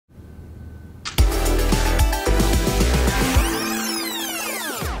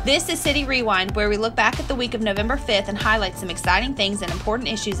This is City Rewind, where we look back at the week of November 5th and highlight some exciting things and important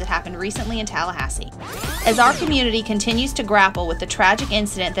issues that happened recently in Tallahassee. As our community continues to grapple with the tragic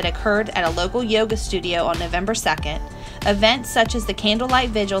incident that occurred at a local yoga studio on November 2nd, events such as the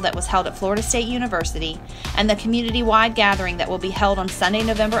candlelight vigil that was held at Florida State University and the community-wide gathering that will be held on Sunday,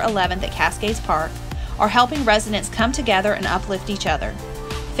 November 11th at Cascades Park are helping residents come together and uplift each other.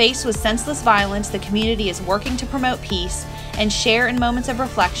 Faced with senseless violence, the community is working to promote peace and share in moments of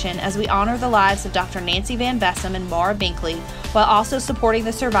reflection as we honor the lives of Dr. Nancy Van Bessem and Maura Binkley while also supporting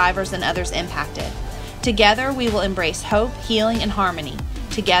the survivors and others impacted. Together, we will embrace hope, healing, and harmony.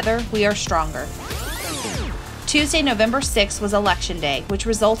 Together, we are stronger. Tuesday, November 6th was Election Day, which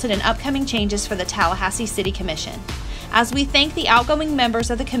resulted in upcoming changes for the Tallahassee City Commission. As we thank the outgoing members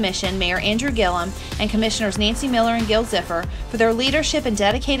of the Commission, Mayor Andrew Gillum and Commissioners Nancy Miller and Gil Ziffer, for their leadership and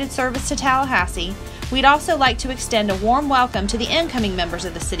dedicated service to Tallahassee, we'd also like to extend a warm welcome to the incoming members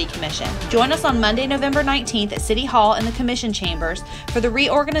of the City Commission. Join us on Monday, November 19th at City Hall in the Commission Chambers for the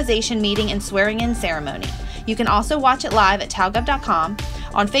reorganization meeting and swearing-in ceremony. You can also watch it live at talgov.com,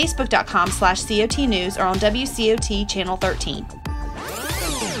 on facebook.com/COT News, or on WCOT Channel 13.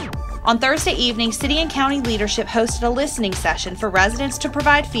 On Thursday evening, City and County leadership hosted a listening session for residents to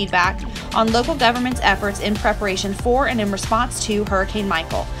provide feedback on local government's efforts in preparation for and in response to Hurricane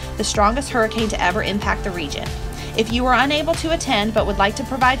Michael, the strongest hurricane to ever impact the region. If you were unable to attend but would like to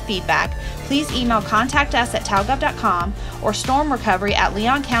provide feedback, please email contact us at talgov.com or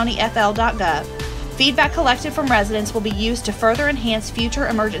stormrecovery@leoncountyfl.gov. Feedback collected from residents will be used to further enhance future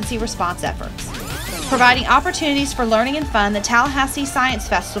emergency response efforts. Providing opportunities for learning and fun, the Tallahassee Science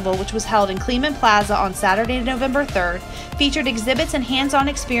Festival, which was held in Kleeman Plaza on Saturday, November 3rd, featured exhibits and hands-on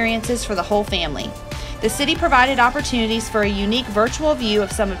experiences for the whole family. The city provided opportunities for a unique virtual view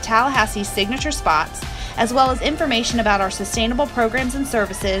of some of Tallahassee's signature spots, as well as information about our sustainable programs and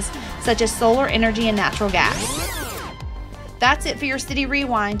services, such as solar energy and natural gas. That's it for your City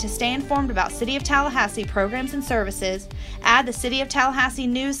Rewind. To stay informed about City of Tallahassee programs and services, add the City of Tallahassee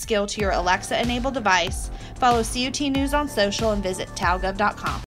News skill to your Alexa-enabled device, follow COT News on social, and visit talgov.com.